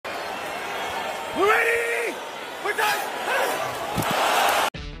Ready? We're done!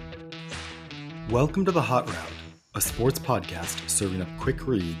 Welcome to The Hot Route, a sports podcast serving up quick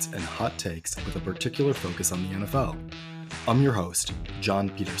reads and hot takes with a particular focus on the NFL. I'm your host,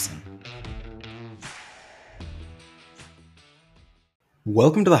 John Peterson.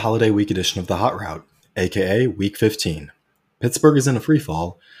 Welcome to the holiday week edition of The Hot Route, aka Week 15. Pittsburgh is in a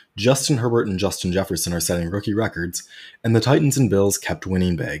freefall, Justin Herbert and Justin Jefferson are setting rookie records, and the Titans and Bills kept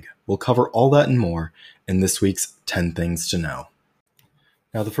winning big. We'll cover all that and more in this week's 10 Things to Know.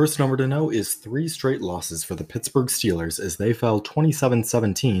 Now, the first number to know is 3 straight losses for the Pittsburgh Steelers as they fell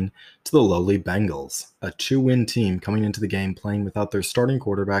 27-17 to the lowly Bengals, a 2-win team coming into the game playing without their starting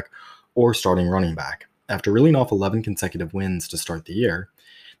quarterback or starting running back. After reeling off 11 consecutive wins to start the year,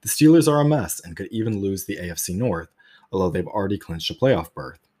 the Steelers are a mess and could even lose the AFC North, although they've already clinched a playoff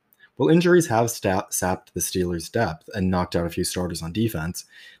berth. While injuries have sapped the Steelers' depth and knocked out a few starters on defense,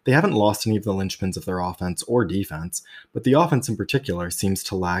 they haven't lost any of the linchpins of their offense or defense, but the offense in particular seems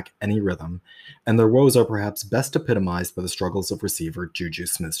to lack any rhythm, and their woes are perhaps best epitomized by the struggles of receiver Juju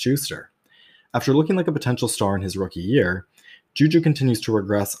Smith-Schuster. After looking like a potential star in his rookie year, Juju continues to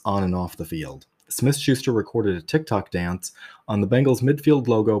regress on and off the field. Smith-Schuster recorded a TikTok dance on the Bengals' midfield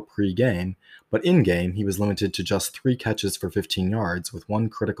logo pre-game, but in-game he was limited to just 3 catches for 15 yards with 1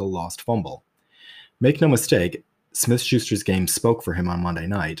 critical lost fumble. Make no mistake, Smith-Schuster's game spoke for him on Monday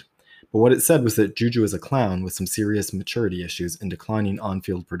night, but what it said was that Juju is a clown with some serious maturity issues and declining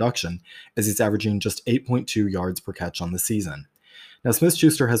on-field production, as he's averaging just 8.2 yards per catch on the season. Now,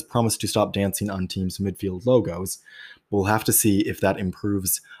 Smith-Schuster has promised to stop dancing on teams' midfield logos, but we'll have to see if that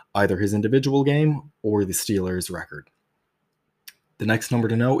improves either his individual game or the Steelers' record. The next number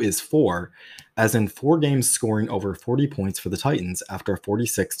to know is 4, as in 4 games scoring over 40 points for the Titans after a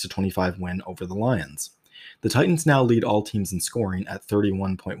 46-25 win over the Lions. The Titans now lead all teams in scoring at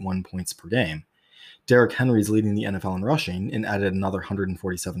 31.1 points per game. Derrick Henry's leading the NFL in rushing and added another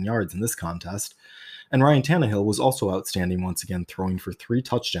 147 yards in this contest, and Ryan Tannehill was also outstanding once again, throwing for 3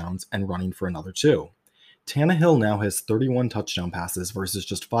 touchdowns and running for another 2. Tannehill now has 31 touchdown passes versus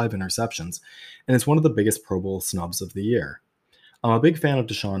just 5 interceptions, and is one of the biggest Pro Bowl snubs of the year. I'm a big fan of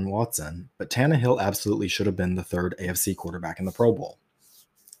Deshaun Watson, but Tannehill absolutely should have been the 3rd AFC quarterback in the Pro Bowl.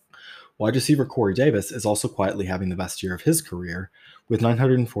 Wide receiver Corey Davis is also quietly having the best year of his career, with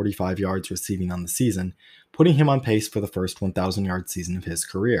 945 yards receiving on the season, putting him on pace for the first 1,000-yard season of his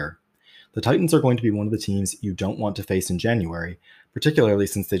career. The Titans are going to be one of the teams you don't want to face in January, particularly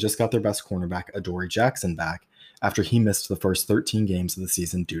since they just got their best cornerback Adoree Jackson back after he missed the first 13 games of the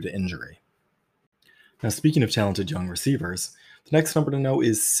season due to injury. Now, speaking of talented young receivers, the next number to know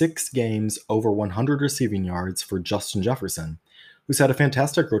is 6 games over 100 receiving yards for Justin Jefferson, who's had a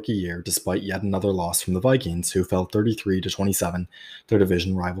fantastic rookie year despite yet another loss from the Vikings, who fell 33-27 to their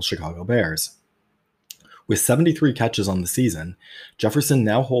division rival Chicago Bears. With 73 catches on the season, Jefferson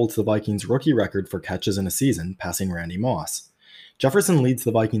now holds the Vikings' rookie record for catches in a season, passing Randy Moss. Jefferson leads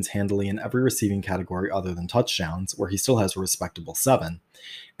the Vikings handily in every receiving category other than touchdowns, where he still has a respectable 7,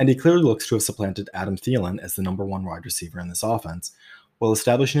 and he clearly looks to have supplanted Adam Thielen as the number 1 wide receiver in this offense, while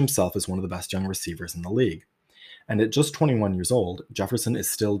establishing himself as one of the best young receivers in the league. And at just 21 years old, Jefferson is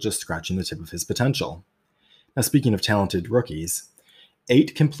still just scratching the tip of his potential. Now, speaking of talented rookies,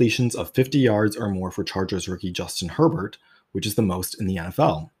 8 completions of 50 yards or more for Chargers rookie Justin Herbert, which is the most in the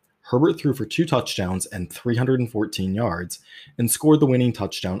NFL. Herbert threw for 2 touchdowns and 314 yards, and scored the winning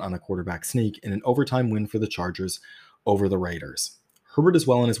touchdown on a quarterback sneak in an overtime win for the Chargers over the Raiders. Herbert is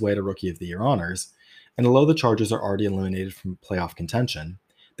well on his way to Rookie of the Year honors, and although the Chargers are already eliminated from playoff contention,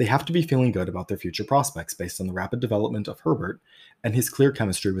 they have to be feeling good about their future prospects based on the rapid development of Herbert and his clear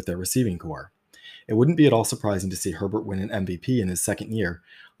chemistry with their receiving core. It wouldn't be at all surprising to see Herbert win an MVP in his second year,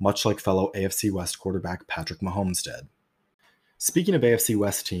 much like fellow AFC West quarterback Patrick Mahomes did. Speaking of AFC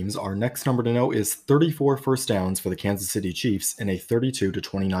West teams, our next number to know is 34 first downs for the Kansas City Chiefs in a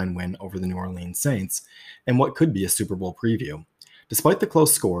 32-29 win over the New Orleans Saints, and what could be a Super Bowl preview. Despite the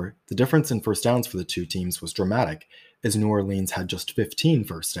close score, the difference in first downs for the two teams was dramatic, as New Orleans had just 15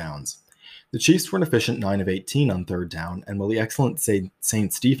 first downs. The Chiefs were an efficient 9 of 18 on 3rd down, and while the excellent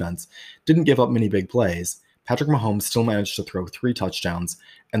Saints defense didn't give up many big plays, Patrick Mahomes still managed to throw 3 touchdowns,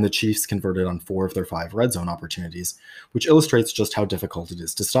 and the Chiefs converted on 4 of their 5 red zone opportunities, which illustrates just how difficult it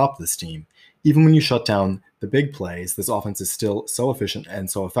is to stop this team. Even when you shut down the big plays, this offense is still so efficient and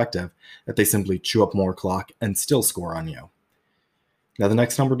so effective that they simply chew up more clock and still score on you. Now, the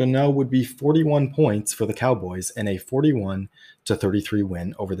next number to know would be 41 points for the Cowboys in a 41-33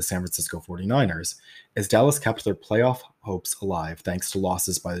 win over the San Francisco 49ers, as Dallas kept their playoff hopes alive thanks to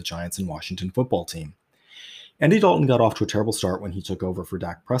losses by the Giants and Washington football team. Andy Dalton got off to a terrible start when he took over for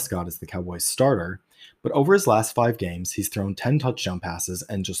Dak Prescott as the Cowboys starter, but over his last 5 games, he's thrown 10 touchdown passes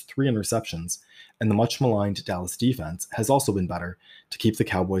and just 3 interceptions, and the much maligned Dallas defense has also been better to keep the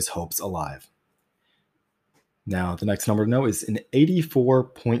Cowboys' hopes alive. Now, the next number to know is an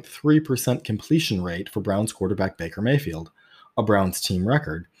 84.3% completion rate for Browns quarterback Baker Mayfield, a Browns team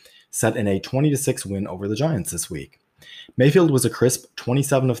record, set in a 20-6 win over the Giants this week. Mayfield was a crisp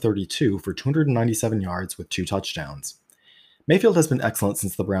 27 of 32 for 297 yards with 2 touchdowns. Mayfield has been excellent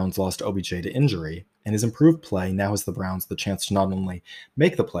since the Browns lost OBJ to injury, and his improved play now has the Browns the chance to not only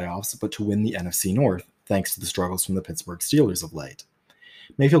make the playoffs, but to win the NFC North, thanks to the struggles from the Pittsburgh Steelers of late.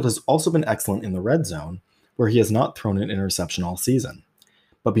 Mayfield has also been excellent in the red zone, where he has not thrown an interception all season.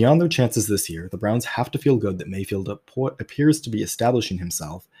 But beyond their chances this year, the Browns have to feel good that Mayfield appears to be establishing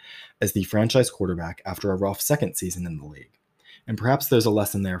himself as the franchise quarterback after a rough second season in the league. And perhaps there's a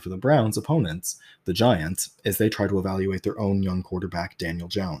lesson there for the Browns' opponents, the Giants, as they try to evaluate their own young quarterback, Daniel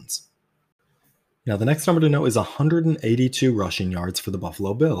Jones. Now, the next number to know is 182 rushing yards for the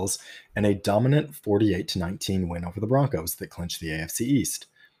Buffalo Bills and a dominant 48-19 win over the Broncos that clinched the AFC East.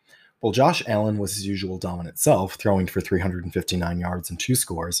 While Josh Allen was his usual dominant self, throwing for 359 yards and 2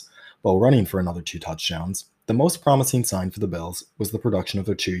 scores, while running for another 2 touchdowns, the most promising sign for the Bills was the production of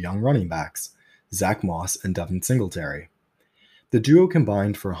their 2 young running backs, Zach Moss and Devin Singletary. The duo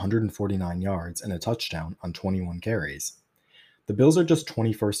combined for 149 yards and a touchdown on 21 carries. The Bills are just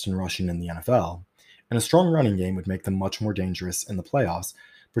 21st in rushing in the NFL, and a strong running game would make them much more dangerous in the playoffs,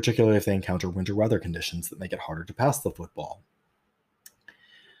 particularly if they encounter winter weather conditions that make it harder to pass the football.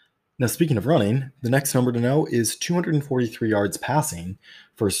 Now, speaking of running, the next number to know is 243 yards passing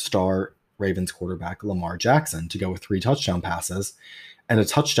for star Ravens quarterback Lamar Jackson to go with 3 touchdown passes and a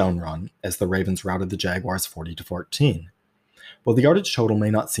touchdown run as the Ravens routed the Jaguars 40-14. While the yardage total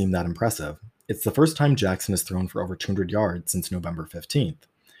may not seem that impressive, it's the first time Jackson has thrown for over 200 yards since November 15th.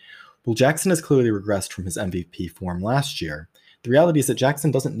 While Jackson has clearly regressed from his MVP form last year, the reality is that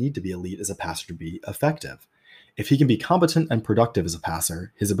Jackson doesn't need to be elite as a passer to be effective. If he can be competent and productive as a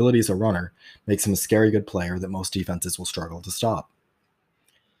passer, his ability as a runner makes him a scary good player that most defenses will struggle to stop.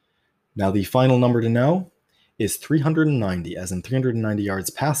 Now, the final number to know is 390, as in 390 yards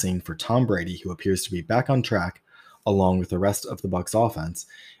passing for Tom Brady, who appears to be back on track along with the rest of the Bucs offense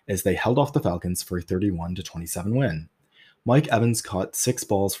as they held off the Falcons for a 31-27 win. Mike Evans caught 6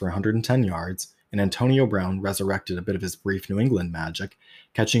 balls for 110 yards, and Antonio Brown resurrected a bit of his brief New England magic,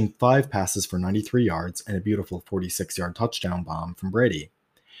 catching 5 passes for 93 yards and a beautiful 46-yard touchdown bomb from Brady.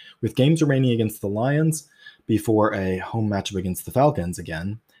 With games remaining against the Lions before a home matchup against the Falcons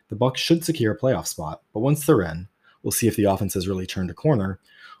again, the Bucs should secure a playoff spot, but once they're in, we'll see if the offense has really turned a corner,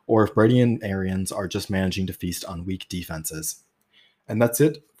 or if Brady and Arians are just managing to feast on weak defenses. And that's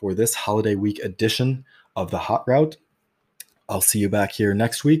it for this holiday week edition of the Hot Route. I'll see you back here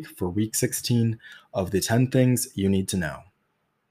next week for week 16 of the 10 things you need to know.